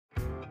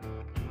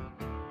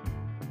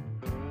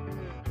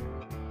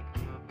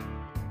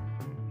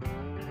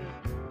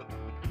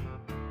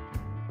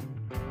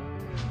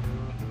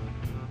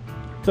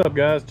What's up,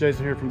 guys?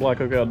 Jason here from Black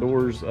Oak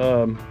Outdoors.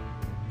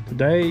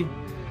 Today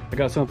I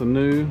got something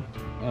new.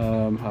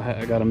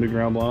 I got a new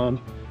ground blind.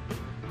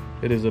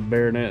 It is a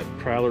Barronett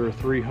Prowler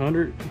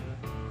 300.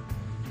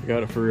 I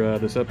got it for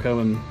this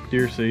upcoming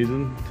deer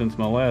season, since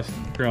my last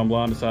ground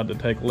blind decided to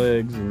take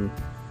legs and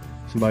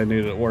somebody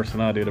needed it worse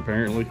than I did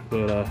apparently.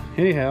 But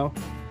anyhow,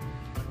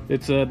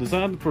 it's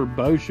designed for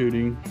bow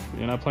shooting,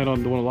 and I plan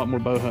on doing a lot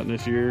more bow hunting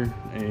this year,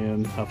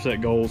 and I've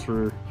set goals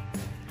for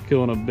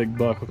killing a big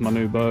buck with my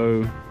new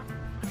bow.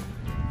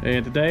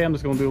 And today I'm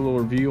just going to do a little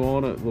review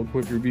on it, a little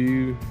quick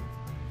review,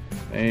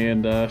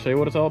 and show you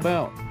what it's all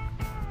about.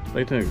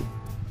 Stay tuned.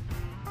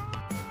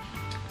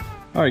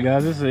 Alright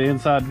guys, this is the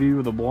inside view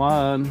of the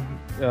blind.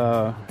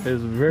 It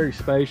is very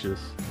spacious.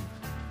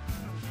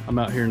 I'm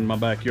out here in my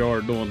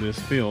backyard doing this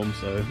film,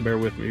 so bear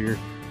with me here.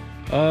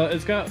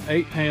 It's got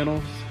 8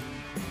 panels.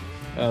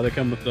 They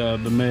come with the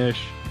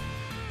mesh.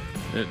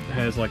 It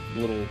has like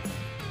little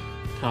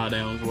tie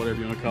downs, whatever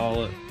you want to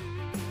call it.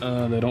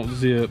 They don't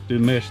zip, the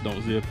mesh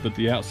don't zip, but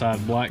the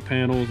outside black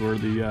panels or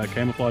the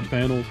camouflage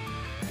panels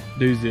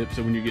do zip,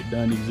 so when you get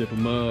done you can zip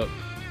them up.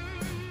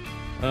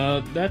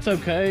 That's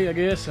okay, I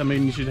guess. I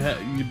mean,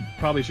 you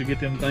probably should get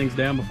them things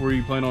down before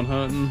you plan on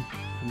hunting.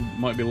 It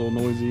might be a little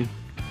noisy.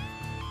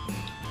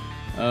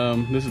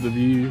 This is the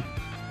view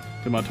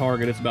to my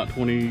target. It's about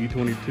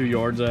 22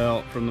 yards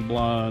out from the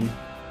blind.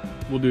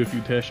 We'll do a few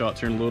test shots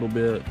here in a little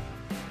bit.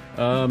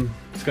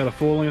 It's got a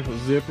full length of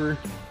zipper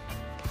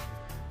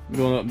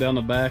going up down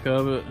the back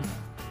of it.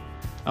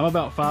 I'm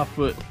about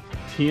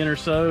 5'10" or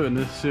so, and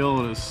this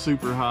ceiling is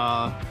super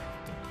high.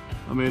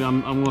 I mean,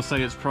 I'm gonna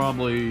say it's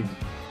probably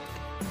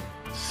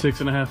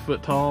 6.5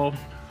 foot tall.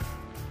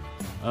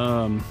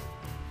 But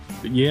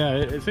yeah,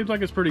 it seems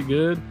like it's pretty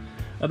good.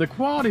 The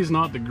quality's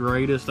not the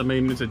greatest. I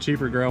mean, it's a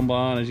cheaper ground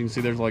blind. As you can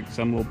see, there's like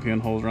some little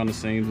pinholes around the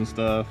seams and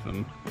stuff,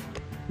 and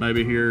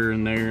maybe here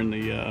and there in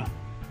the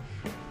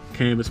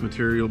canvas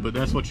material, but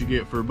that's what you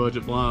get for a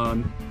budget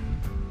blind.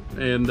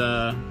 And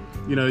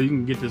you know, you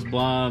can get this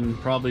blind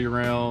probably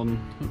around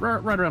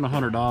right around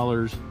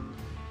 $100,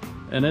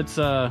 and it's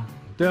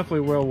definitely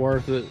well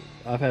worth it.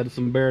 I've had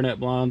some Barronett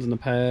blinds in the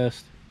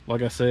past,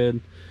 like I said,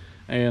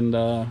 and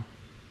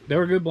they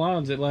were good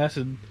blinds. It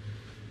lasted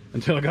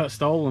until it got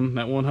stolen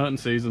that one hunting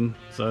season,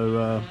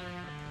 so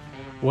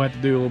we'll have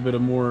to do a little bit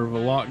more of a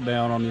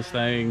lockdown on this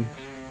thing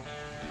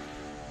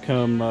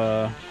come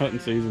hunting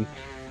season.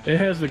 It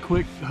has the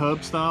quick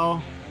hub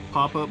style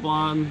pop-up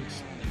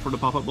blinds for the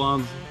pop-up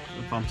blinds,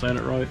 if I'm saying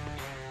it right.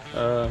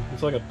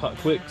 It's like a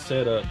quick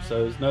setup,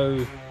 so there's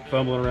no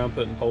fumbling around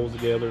putting poles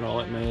together and all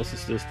that mess.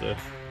 It's just a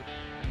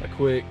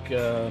quick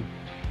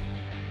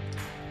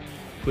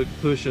quick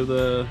push of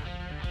the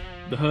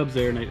hubs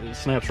there, and it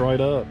snaps right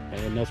up,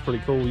 and that's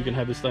pretty cool. You can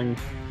have this thing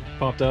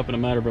popped up in a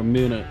matter of a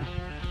minute.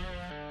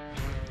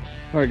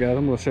 Alright guys,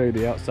 I'm going to show you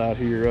the outside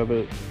here of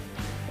it.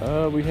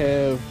 We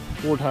have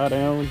 4 tie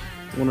downs,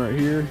 one right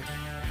here.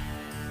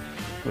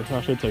 Or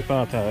I should say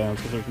 5 tie downs,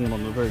 because there's one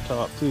on the very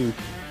top too.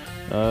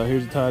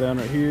 Here's a tie down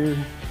right here.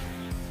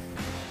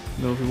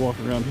 Then if we walk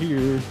around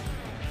here,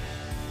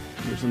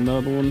 there's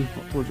another one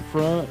towards the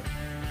front,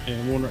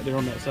 and one right there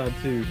on that side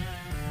too.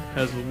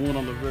 Has the one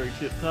on the very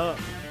tip top.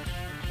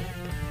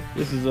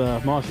 This is a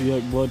Mossy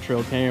Oak Blood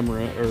Trail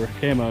camera, or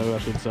camo I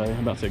should say. I'm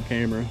about to say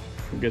camera,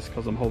 I guess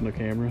because I'm holding a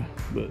camera,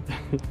 but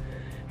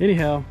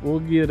anyhow, we'll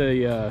get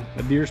a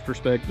deer's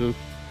perspective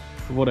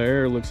of what an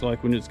arrow looks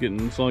like when it's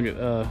getting slung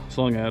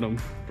at them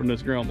from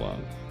this ground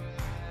blind.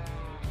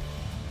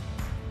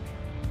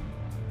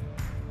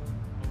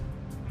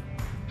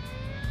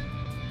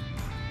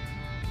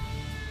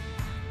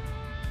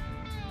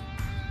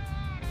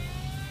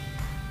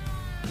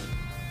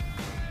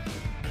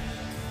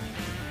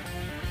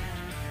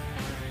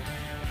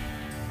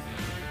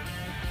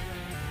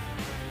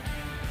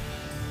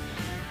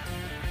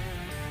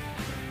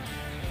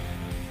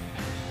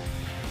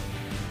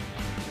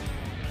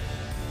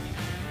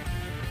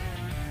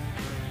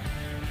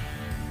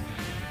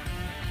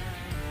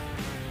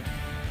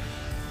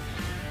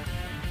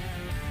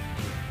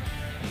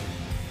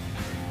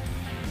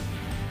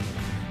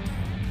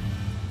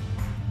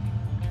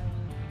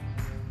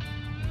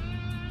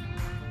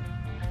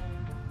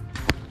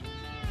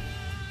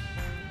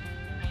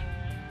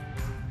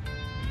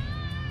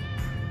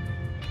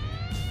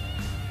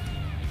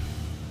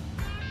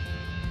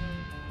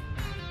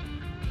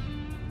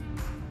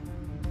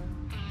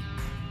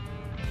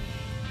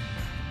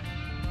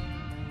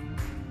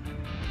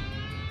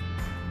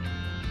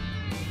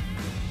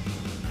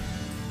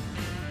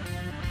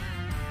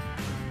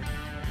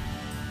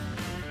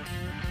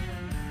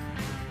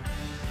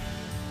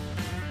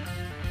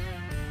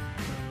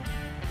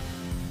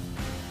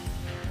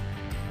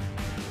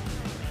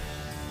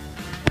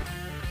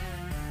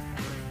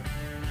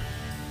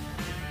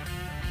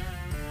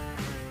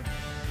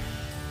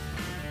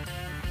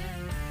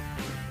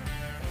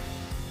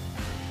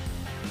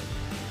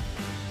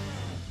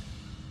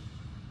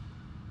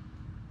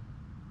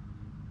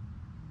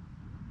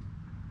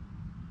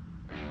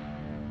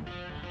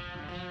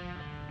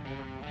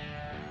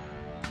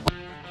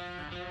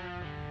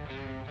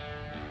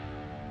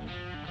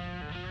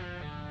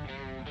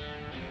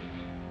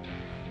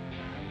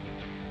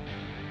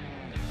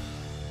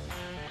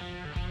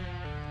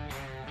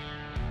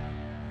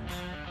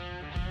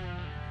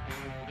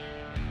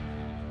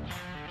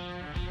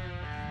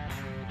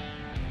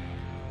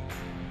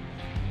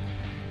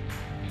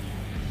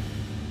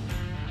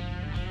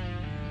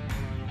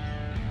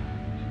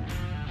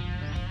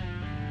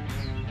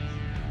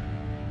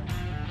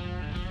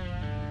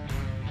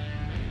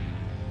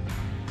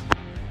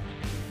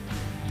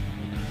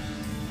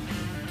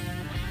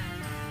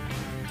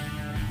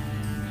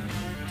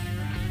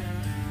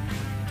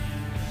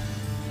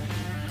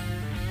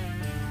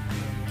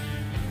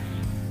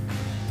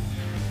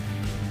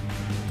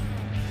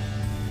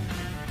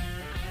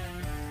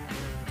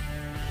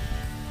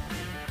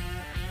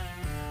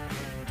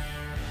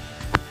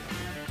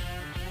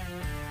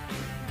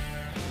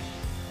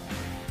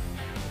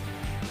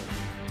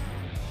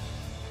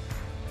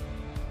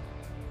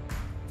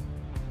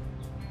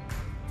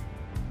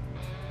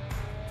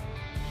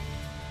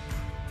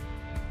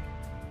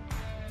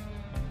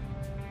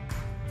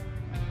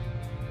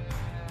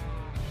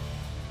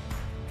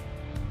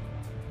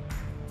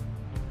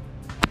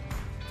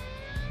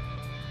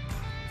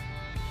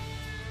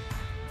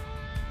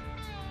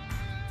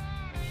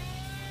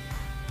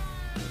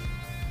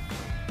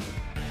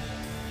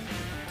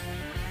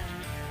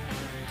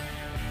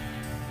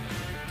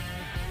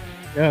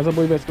 Guys, I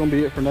believe that's going to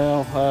be it for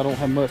now. I don't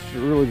have much to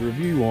really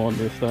review on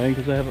this thing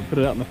because I haven't put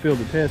it out in the field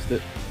to test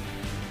it,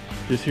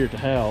 just here at the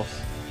house.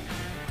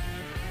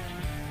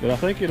 But I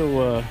think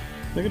it'll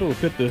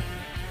fit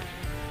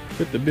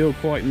the bill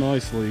quite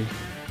nicely.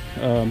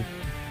 Got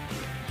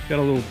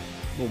a little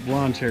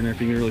blind chair in there if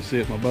you can really see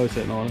it with my bow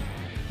sitting on it.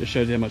 Just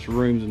shows you how much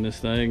room's in this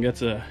thing.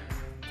 That's a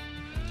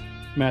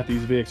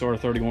Matthews VXR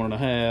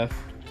 31.5.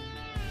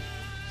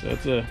 So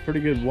it's a pretty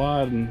good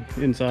wide and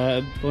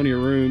inside, plenty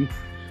of room.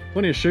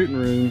 Plenty of shooting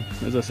room.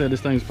 As I said,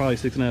 this thing's probably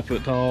 6.5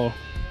 foot tall,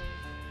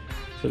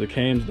 so the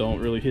cams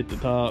don't really hit the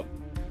top.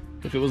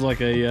 If it was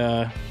like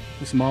a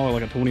smaller,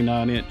 like a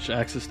 29-inch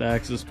axis to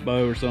axis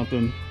bow or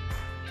something,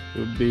 it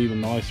would be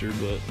even nicer.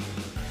 But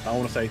I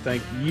want to say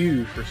thank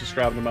you for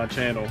subscribing to my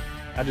channel.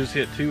 I just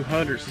hit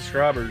 200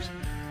 subscribers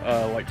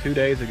like 2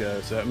 days ago,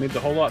 so it means a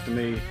whole lot to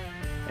me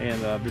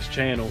and this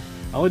channel.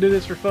 I only do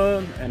this for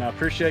fun, and I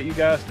appreciate you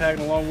guys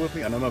tagging along with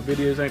me. I know my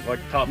videos ain't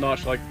like top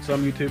notch like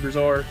some YouTubers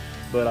are,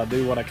 but I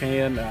do what I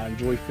can. I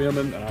enjoy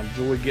filming, and I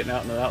enjoy getting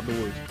out in the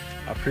outdoors.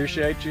 I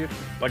appreciate you.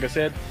 Like I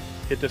said,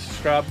 hit the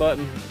subscribe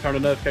button, turn the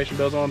notification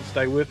bells on,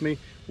 stay with me.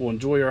 We'll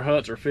enjoy our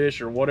hunts or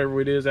fish or whatever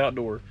it is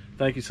outdoor.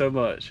 Thank you so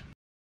much.